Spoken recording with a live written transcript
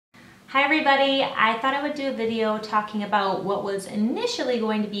Hi everybody, I thought I would do a video talking about what was initially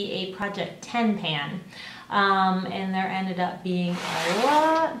going to be a Project 10 pan. And there ended up being a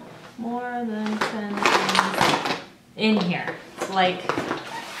lot more than 10 pans in here. It's like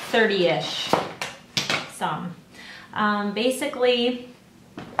 30-ish some. Basically,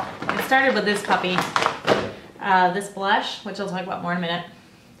 it started with this puppy, this blush, which I'll talk about more in a minute.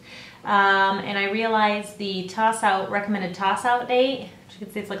 And I realized the recommended toss out date. You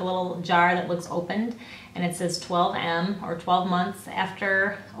can see it's like a little jar that looks opened, and it says 12M or 12 months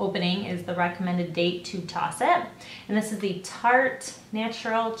after opening is the recommended date to toss it. And this is the Tarte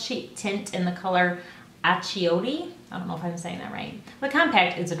Natural Cheek Tint in the color Achiote. I don't know if I'm saying that right. The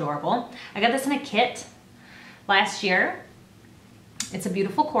compact is adorable. I got this in a kit last year. It's a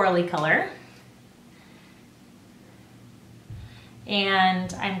beautiful corally color.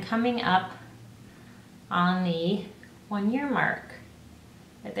 And I'm coming up on the 1 year mark.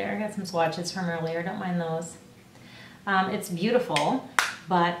 Right there, I got some swatches from earlier, don't mind those. It's beautiful,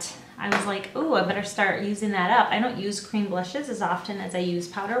 but I was like, ooh, I better start using that up. I don't use cream blushes as often as I use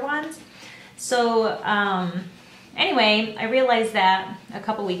powder ones. So anyway, I realized that a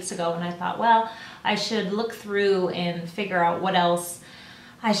couple weeks ago, and I thought, well, I should look through and figure out what else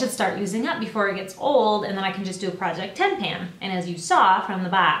I should start using up before it gets old, and then I can just do a Project 10 pan. And as you saw from the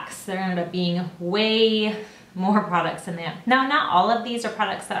box, there ended up being way more products in that. Now, not all of these are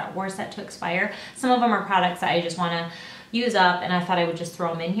products that were set to expire. Some of them are products that I just want to use up, and I thought I would just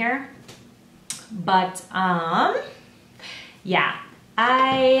throw them in here. But yeah,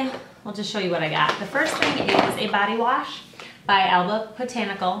 I'll just show you what I got. The first thing is a body wash by Alba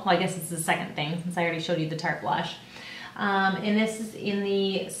Botanical. Well, I guess it's the second thing since I already showed you the Tarte blush. And this is in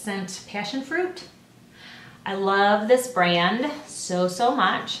the scent Passion Fruit. I love this brand so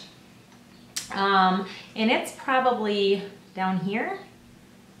much. And it's probably down here.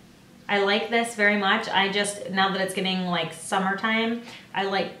 I like this very much. Now that it's getting like summertime, I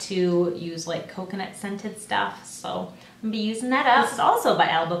like to use like coconut scented stuff. So I'm gonna be using that up. This is also by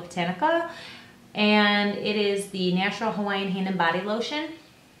Alba Botanica, and it is the Natural Hawaiian Hand and Body Lotion,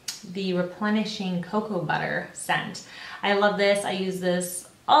 the Replenishing Cocoa Butter scent. I love this. I use this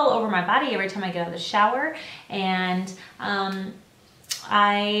all over my body every time I get out of the shower, and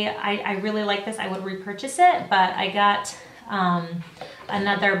I really like this. I would repurchase it, but I got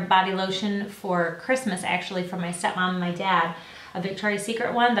another body lotion for Christmas, actually, from my stepmom and my dad, a Victoria's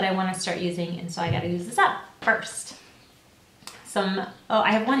Secret one that I want to start using, and so I got to use this up first.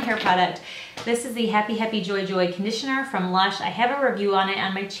 I have one hair product. This is the Happy Joy conditioner from Lush. I have a review on it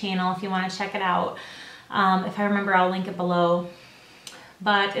on my channel if you want to check it out. If I remember, I'll link it below.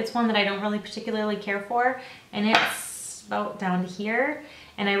 But it's one that I don't really particularly care for, and it's about down to here,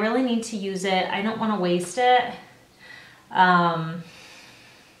 and I really need to use it. I don't want to waste it.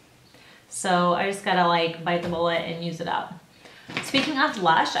 So I just gotta like bite the bullet and use it up. Speaking of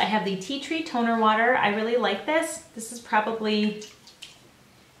Lush, I have the Tea Tree Toner Water. I really like this. This is probably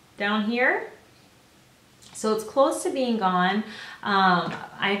down here. So it's close to being gone.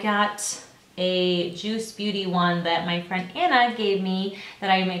 I got a Juice Beauty one that my friend Anna gave me that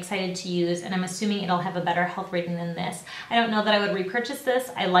I'm excited to use, and I'm assuming it'll have a better health rating than this. I don't know that I would repurchase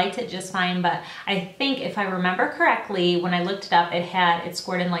this. I liked it just fine, but I think if I remember correctly, when I looked it up, it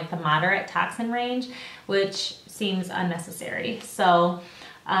scored in like the moderate toxin range, which seems unnecessary. So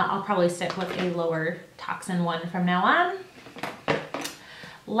I'll probably stick with a lower toxin one from now on.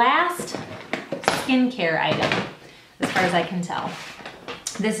 Last skincare item, as far as I can tell.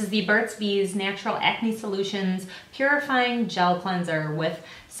 This is the Burt's Bees Natural Acne Solutions Purifying Gel Cleanser with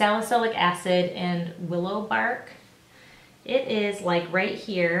salicylic acid and willow bark. It is like right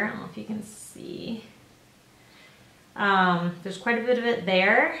here. I don't know if you can see. There's quite a bit of it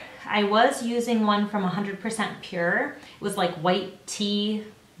there. I was using one from 100% Pure. It was like white tea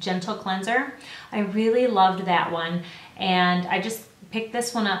gentle cleanser. I really loved that one, and I just picked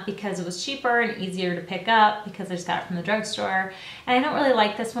this one up because it was cheaper and easier to pick up because I just got it from the drugstore. And I don't really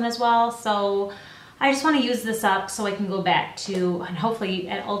like this one as well, so I just want to use this up so I can go back to, and hopefully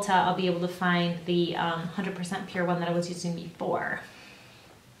at Ulta I'll be able to find the 100% Pure one that I was using before.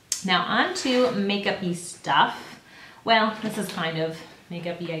 Now on to makeup-y stuff. Well, this is kind of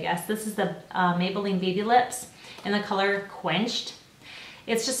makeup-y, I guess. This is the Maybelline Baby Lips in the color Quenched.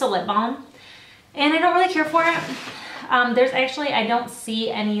 It's just a lip balm, and I don't really care for it. There's actually, I don't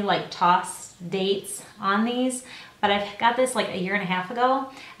see any like toss dates on these, but I've got this like a year and a half ago,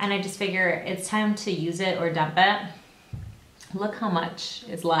 and I just figure it's time to use it or dump it. Look how much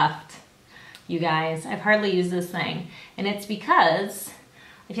is left, you guys. I've hardly used this thing, and it's because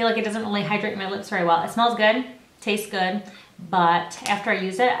I feel like it doesn't really hydrate my lips very well. It smells good, tastes good, but after I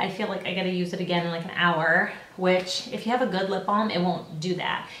use it, I feel like I gotta use it again in like an hour, which if you have a good lip balm, it won't do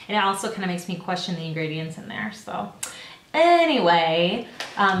that. And it also kind of makes me question the ingredients in there. So anyway,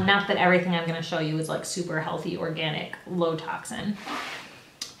 not that everything I'm gonna show you is like super healthy, organic, low toxin.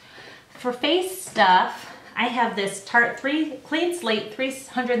 For face stuff, I have this Tarte Clean Slate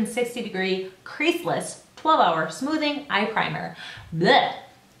 360 degree creaseless 12-hour smoothing eye primer. Blech.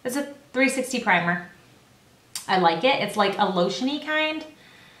 It's a 360 primer. I like it. It's like a lotiony kind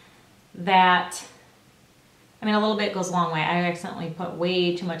that, I mean, a little bit goes a long way. I accidentally put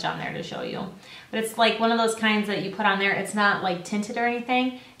way too much on there to show you. But it's like one of those kinds that you put on there. It's not like tinted or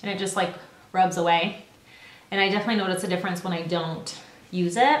anything, and it just like rubs away. And I definitely notice a difference when I don't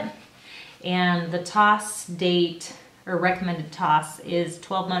use it. And the toss date, or recommended toss, is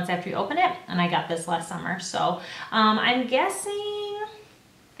 12 months after you open it, and I got this last summer. So I'm guessing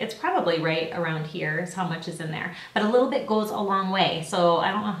it's probably right around here is how much is in there. But a little bit goes a long way, so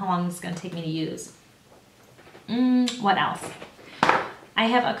I don't know how long this is gonna take me to use. What else? I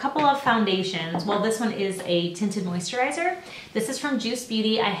have a couple of foundations. Well, this one is a tinted moisturizer. This is from Juice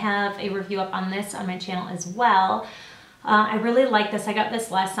Beauty. I have a review up on this on my channel as well. I really like this. I got this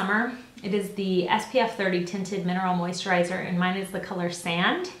last summer. It is the SPF 30 Tinted Mineral Moisturizer, and mine is the color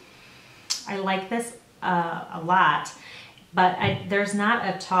Sand. I like this a lot, but there's not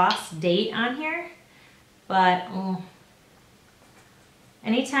a toss date on here, but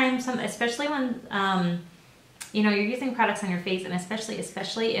anytime, especially when, you know, you're using products on your face, and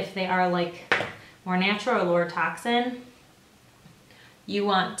especially if they are like more natural or lower toxin, you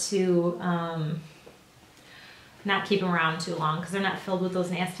want to not keep them around too long because they're not filled with those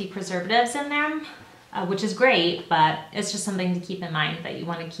nasty preservatives in them, which is great, but it's just something to keep in mind that you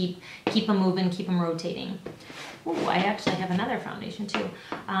want to keep them moving, keep them rotating. Ooh, I actually have another foundation too.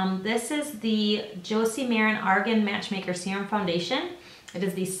 This is the Josie Maran Argan Matchmaker Serum Foundation. It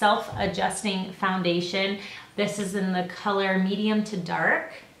is the self-adjusting foundation. This is in the color medium to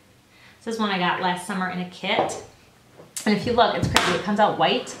dark. This is one I got last summer in a kit. And if you look, it's crazy. It comes out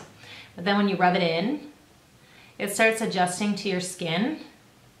white, but then when you rub it in, it starts adjusting to your skin.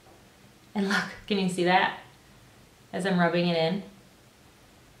 And look, can you see that? As I'm rubbing it in,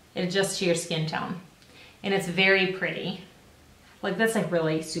 it adjusts to your skin tone. And it's very pretty. Like, that's a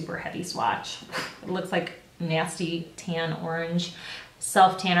really super heavy swatch. It looks like nasty tan orange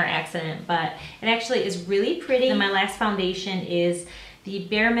self-tanner accident, but it actually is really pretty. And my last foundation is the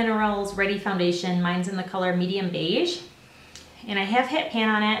Bare Minerals Ready Foundation. Mine's in the color medium beige. And I have hit pan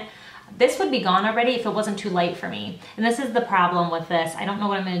on it. This would be gone already if it wasn't too light for me. And this is the problem with this. I don't know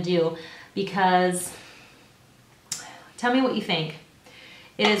what I'm gonna do because, tell me what you think.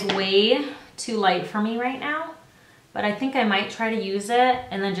 It is way too light for me right now, but I think I might try to use it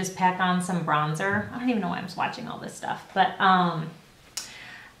and then just pack on some bronzer. I don't even know why I'm swatching all this stuff, but I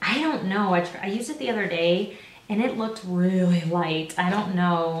don't know. I used it the other day and it looked really light. I don't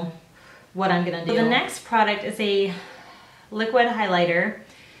know what I'm gonna do. So the next product is a liquid highlighter,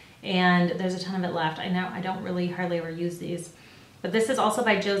 and there's a ton of it left. I know I don't really hardly ever use these, but this is also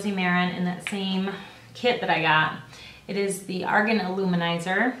by Josie Maran in that same kit that I got. It is the Argan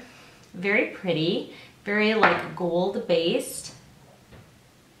Illuminizer. Very pretty, very like gold based.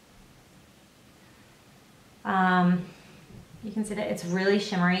 You can see that it's really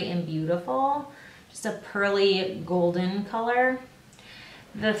shimmery and beautiful. Just a pearly golden color.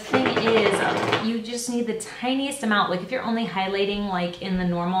 The thing is, you just need the tiniest amount. Like if you're only highlighting like in the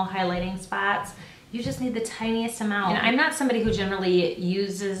normal highlighting spots, you just need the tiniest amount. And I'm not somebody who generally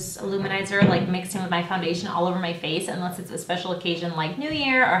uses illuminizer like mixing with my foundation all over my face unless it's a special occasion like New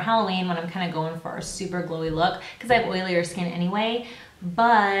Year or Halloween when I'm kind of going for a super glowy look because I have oilier skin anyway.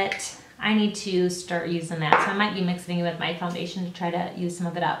 But I need to start using that. So I might be mixing it with my foundation to try to use some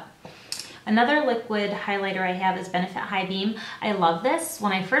of it up. Another liquid highlighter I have is Benefit High Beam. I love this.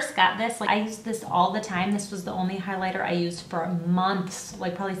 When I first got this, like I used this all the time. This was the only highlighter I used for months,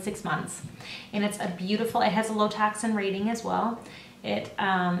 like probably 6 months. And it's a beautiful, it has a low toxin rating as well.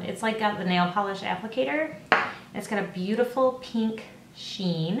 It's like got the nail polish applicator. It's got a beautiful pink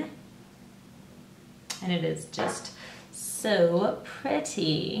sheen. And it is just so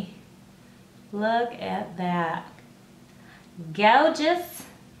pretty. Look at that. Gorgeous.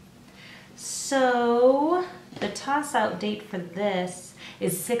 So the toss out date for this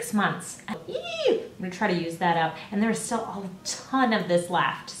is 6 months. I'm gonna try to use that up. And there's still a ton of this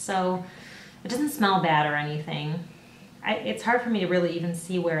left. So it doesn't smell bad or anything. It's hard for me to really even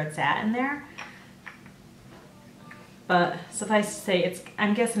see where it's at in there. But suffice to say,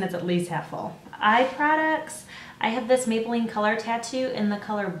 I'm guessing it's at least half full. Eye products, I have this Maybelline color tattoo in the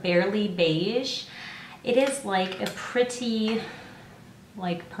color Barely Beige. It is like a pretty,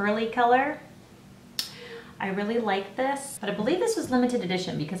 like pearly color. I really like this, but I believe this was limited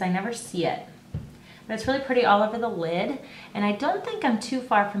edition because I never see it. But it's really pretty all over the lid, and I don't think I'm too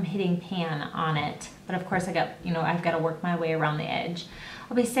far from hitting pan on it. But of course I got, you know, I've got to work my way around the edge.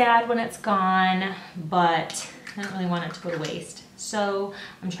 I'll be sad when it's gone, but I don't really want it to go to waste. So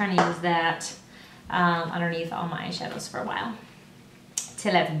I'm trying to use that underneath all my eyeshadows for a while.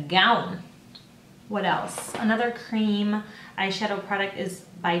 Till it's gone. What else? Another cream eyeshadow product is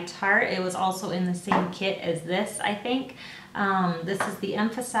by Tarte. It was also in the same kit as this, I think. This is the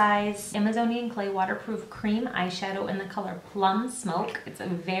Emphasize Amazonian Clay Waterproof Cream Eyeshadow in the color Plum Smoke. It's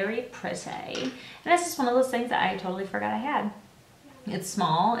very pretty. And it's just one of those things that I totally forgot I had. It's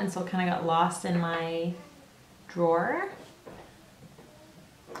small, and so it kind of got lost in my drawer.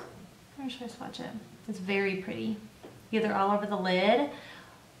 Where should I swatch it? It's very pretty. Either all over the lid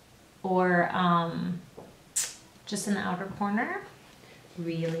or just in the outer corner.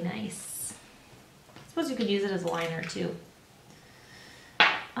 Really nice. I suppose you could use it as a liner too.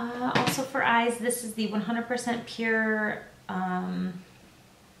 Also for eyes, this is the 100% pure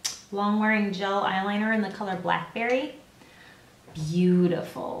long-wearing gel eyeliner in the color Blackberry.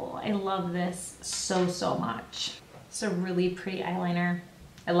 Beautiful. I love this so, so much. It's a really pretty eyeliner.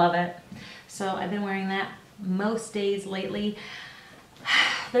 I love it. So I've been wearing that most days lately.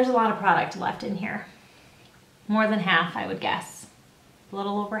 There's a lot of product left in here. More than half, I would guess. A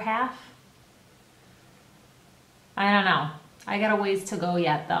little over half. I don't know. I got a ways to go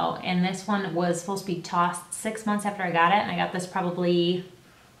yet though. And this one was supposed to be tossed 6 months after I got it. And I got this probably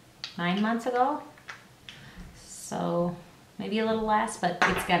 9 months ago. So maybe a little less, but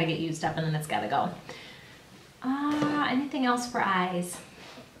it's got to get used up and then it's got to go. Anything else for eyes?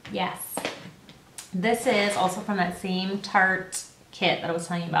 Yes. This is also from that same Tarte kit that I was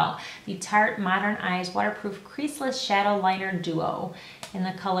telling you about. The Tarte Modern Eyes Waterproof Creaseless Shadow Liner Duo in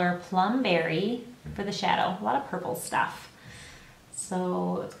the color Plum Berry for the shadow. A lot of purple stuff.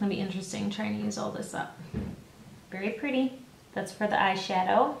 So it's going to be interesting trying to use all this up. Very pretty. That's for the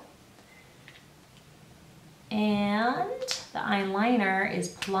eyeshadow. And the eyeliner is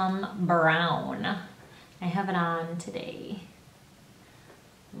Plum Brown. I have it on today.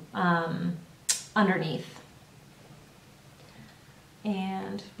 Underneath.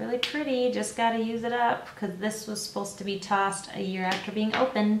 And really pretty, just got to use it up because this was supposed to be tossed a year after being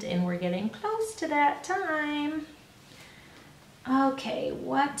opened and we're getting close to that time. Okay,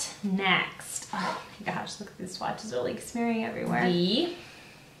 what next? Oh my gosh, look at these swatches, are like smearing everywhere. The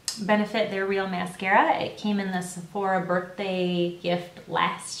Benefit They're Real Mascara. It came in the Sephora birthday gift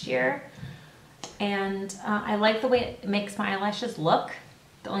last year. And I like the way it makes my eyelashes look.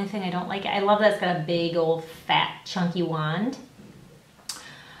 The only thing I don't like, I love that it's got a big old fat chunky wand.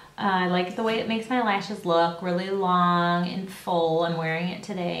 I like the way it makes my lashes look really long and full. I'm wearing it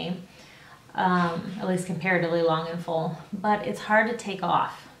today, at least comparatively long and full, but it's hard to take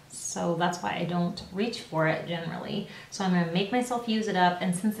off. So that's why I don't reach for it generally. So I'm gonna make myself use it up,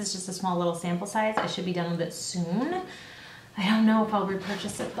 and since it's just a small little sample size, I should be done with it soon. I don't know if I'll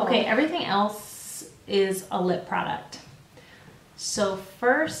repurchase it though. Okay, everything else is a lip product. So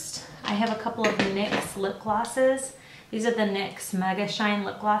first, I have a couple of NYX lip glosses. These are the NYX Mega Shine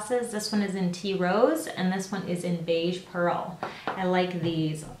lip glosses. This one is in Tea Rose, and this one is in Beige Pearl. I like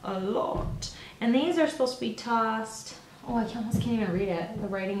these a lot. And these are supposed to be tossed, oh, I almost can't even read it. The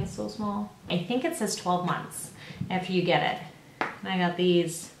writing is so small. I think it says 12 months after you get it. And I got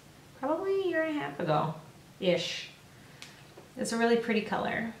these probably a year and a half ago-ish. It's a really pretty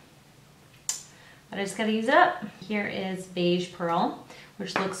color. But I just gotta use it up. Here is Beige Pearl,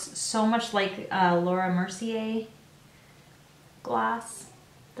 which looks so much like Laura Mercier gloss.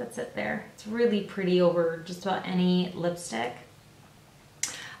 That's it there. It's really pretty over just about any lipstick.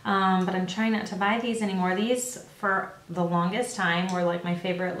 But I'm trying not to buy these anymore. These, for the longest time, were like my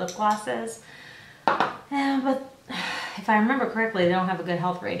favorite lip glosses. But if I remember correctly, they don't have a good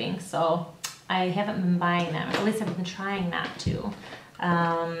health rating, so I haven't been buying them. At least I've been trying not to.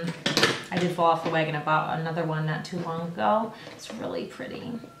 I did fall off the wagon. I bought another one not too long ago. It's really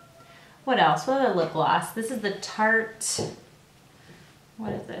pretty. What else? What other lip gloss? This is the Tarte,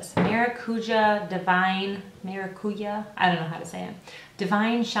 what is this? Maracuja Divine, Maracuja? I don't know how to say it.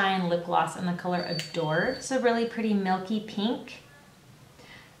 Divine Shine Lip Gloss in the color Adored. It's a really pretty milky pink.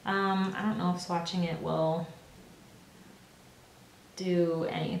 I don't know if swatching it will do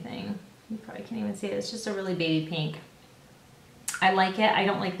anything. You probably can't even see it. It's just a really baby pink. I like it. I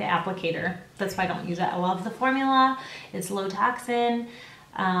don't like the applicator. That's why I don't use it. I love the formula. It's low toxin.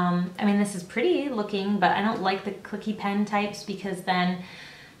 I mean, this is pretty looking, but I don't like the clicky pen types because then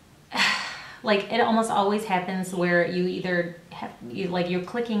Like it almost always happens where you either have, you're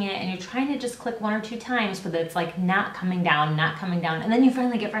clicking it and you're trying to just click 1 or 2 times, but it's like not coming down, and then you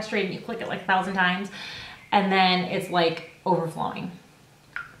finally get frustrated and you click it like 1,000 times, and then it's like overflowing.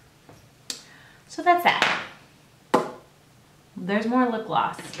 So that's that. There's more lip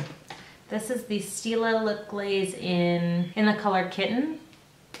gloss. This is the Stila Lip Glaze in the color Kitten.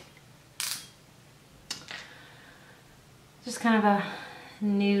 Just kind of a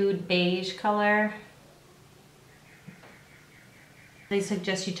nude beige color. They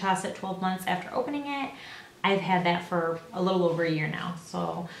suggest you toss it 12 months after opening it. I've had that for a little over a year now,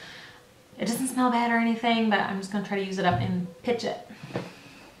 so it doesn't smell bad or anything, but I'm just gonna try to use it up and pitch it.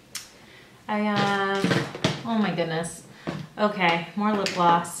 Oh my goodness. Okay, more lip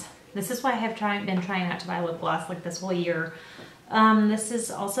gloss. This is why I have been trying not to buy lip gloss like this whole year. This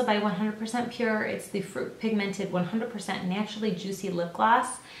is also by 100% Pure. It's the Fruit Pigmented 100% Naturally Juicy Lip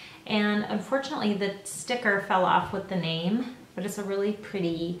Gloss. And unfortunately the sticker fell off with the name, but it's a really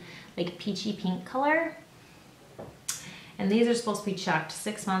pretty like peachy pink color. And these are supposed to be chucked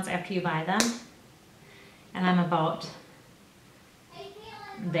 6 months after you buy them. And I'm about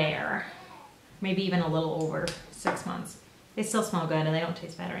there. Maybe even a little over 6 months. They still smell good and they don't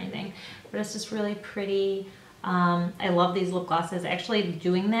taste bad or anything, but it's just really pretty. I love these lip glosses. Actually,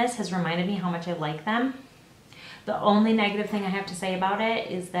 doing this has reminded me how much I like them. The only negative thing I have to say about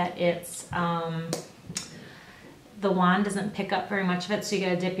it is that it's, the wand doesn't pick up very much of it, so you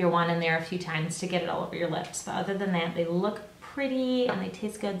gotta dip your wand in there a few times to get it all over your lips. But other than that, they look pretty and they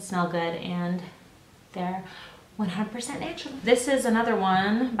taste good, smell good, and they're 100% natural. This is another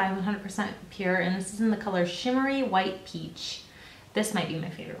one by 100% Pure, and this is in the color Shimmery White Peach. This might be my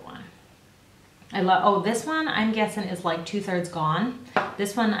favorite one. I love, oh, this one I'm guessing is like 2/3 gone.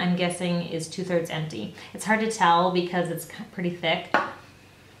 This one I'm guessing is 2/3 empty. It's hard to tell because it's pretty thick.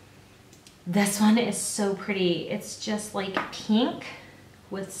 This one is so pretty. It's just like pink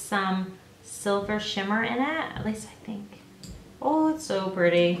with some silver shimmer in it, at least I think. Oh, it's so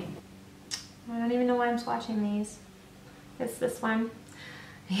pretty. I don't even know why I'm swatching these. It's this one.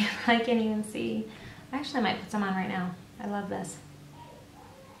 I can't even see. Actually, I might put some on right now. I love this.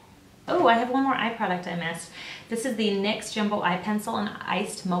 Oh, I have one more eye product I missed. This is the NYX Jumbo Eye Pencil in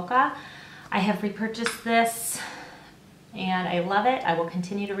Iced Mocha. I have repurchased this and I love it. I will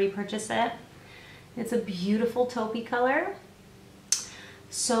continue to repurchase it. It's a beautiful taupey color.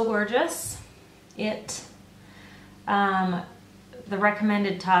 So gorgeous. The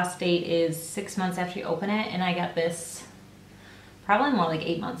recommended toss date is 6 months after you open it, and I got this probably more like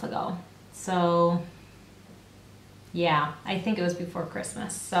 8 months ago. So yeah, I think it was before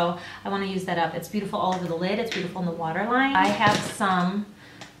Christmas. So I want to use that up. It's beautiful all over the lid. It's beautiful in the waterline. I have some,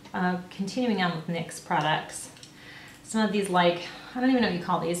 continuing on with NYX products, some of these like, I don't even know what you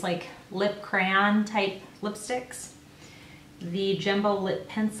call these, like lip crayon type lipsticks. The Jumbo Lip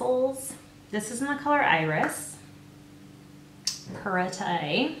Pencils. This is in the color Iris.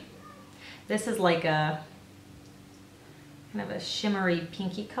 Karate. This is like a kind of a shimmery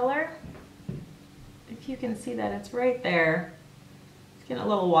pinky color. If you can see that, it's right there. It's getting a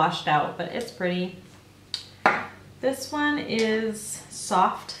little washed out, but it's pretty. This one is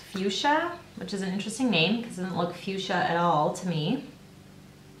Soft Fuchsia, which is an interesting name because it doesn't look fuchsia at all to me.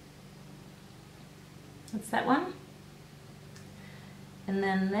 That's that one. And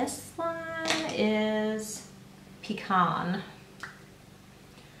then this one is Pecan.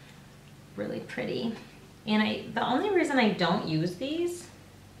 Really pretty. And the only reason I don't use these,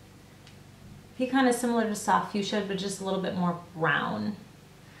 Pecan is similar to Soft Fuchsia, but just a little bit more brown.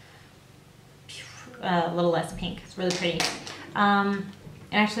 A little less pink. It's really pretty. And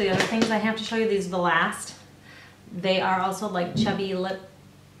actually the other things I have to show you, these are the last. They are also like chubby lip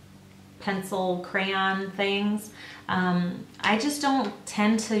pencil crayon things. I just don't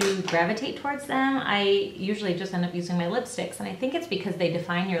tend to gravitate towards them. I usually just end up using my lipsticks, and I think it's because they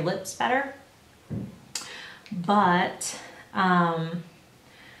define your lips better. But I've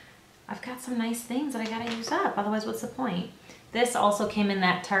got some nice things that I gotta use up, otherwise what's the point? This also came in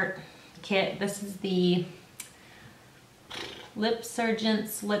that Tarte kit. This is the Lip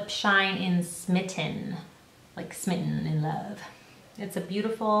Surgence Lip Shine in Smitten, like smitten in love. It's a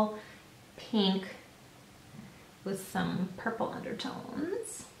beautiful pink with some purple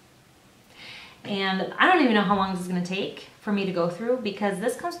undertones. And I don't even know how long this is gonna take for me to go through because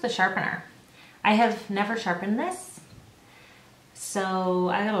this comes with a sharpener. I have never sharpened this, so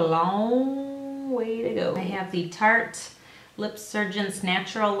I got a long way to go. I have the Tarte Lip Surgence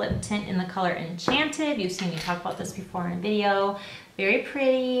Natural Lip Tint in the color Enchanted. You've seen me talk about this before in a video. Very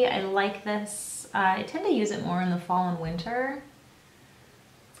pretty, I like this. I tend to use it more in the fall and winter.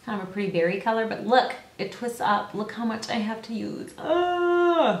 kind of a pretty berry color, but look, it twists up. Look how much I have to use.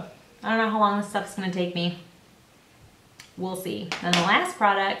 I don't know how long this stuff's gonna take me. We'll see. And the last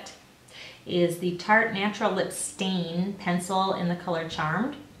product is the Tarte Natural Lip Stain Pencil in the color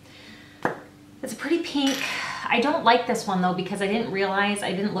Charmed. It's a pretty pink. I don't like this one though because I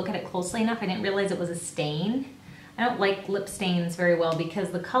didn't look at it closely enough. I didn't realize it was a stain. I don't like lip stains very well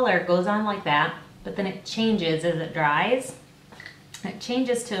because the color goes on like that, but then it changes as it dries. It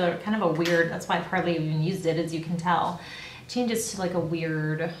changes to kind of a weird, that's why I've hardly even used it, as you can tell. It changes to like a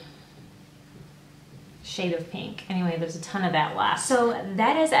weird shade of pink. Anyway, there's a ton of that left. So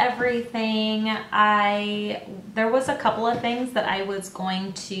that is everything. There was a couple of things that I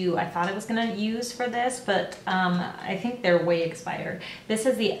thought I was gonna use for this, but I think they're way expired. This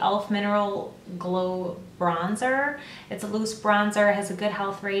is the e.l.f. Mineral Glow Bronzer. It's a loose bronzer, has a good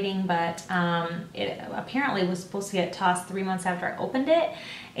health rating, but it apparently was supposed to get tossed 3 months after I opened it,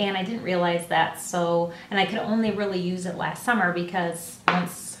 and I didn't realize that. So, and I could only really use it last summer because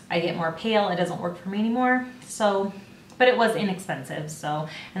once I get more pale, it doesn't work for me anymore. So, but it was inexpensive. So,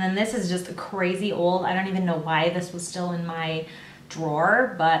 and then this is just crazy old. I don't even know why this was still in my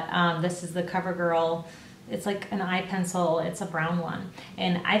drawer, but this is the CoverGirl. It's like an eye pencil. It's a brown one.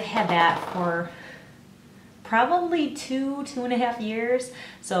 And I've had that for probably 2.5 years.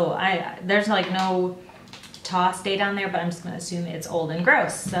 So there's like no toss date on there, but I'm just gonna assume it's old and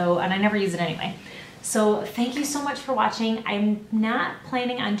gross. So, and I never use it anyway. So thank you so much for watching. I'm not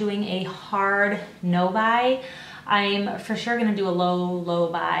planning on doing a hard no buy. I'm for sure gonna do a low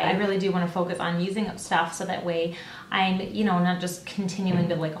buy. I really do wanna focus on using up stuff so that way I'm, you know, not just continuing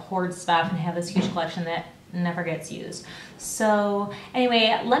to like hoard stuff and have this huge collection that never gets used. So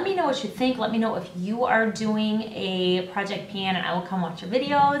anyway, let me know what you think. Let me know if you are doing a project pan and I will come watch your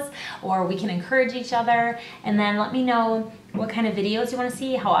videos, or we can encourage each other. And then let me know what kind of videos you want to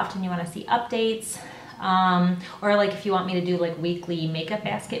see, how often you want to see updates, or like if you want me to do like weekly makeup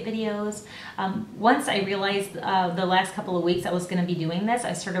basket videos. Once I realized the last couple of weeks I was going to be doing this,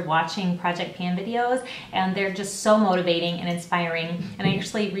 I started watching Project Pan videos, and they're just so motivating and inspiring. And I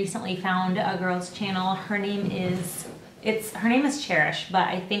actually recently found a girl's channel. Her name is Cherish, but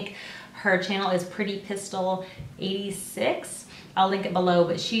I think her channel is Pretty Pistol 86. I'll link it below,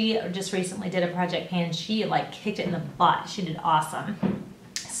 but she just recently did a project pan. She like kicked it in the butt. She did awesome.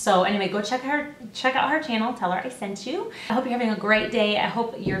 So anyway, go check out her channel. Tell her I sent you. I hope you're having a great day. I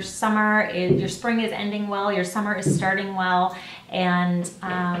hope your spring is ending well, your summer is starting well, and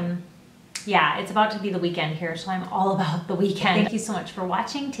yeah, it's about to be the weekend here, so I'm all about the weekend. Thank you so much for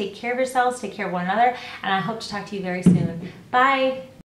watching. Take care of yourselves, take care of one another, and I hope to talk to you very soon. Bye.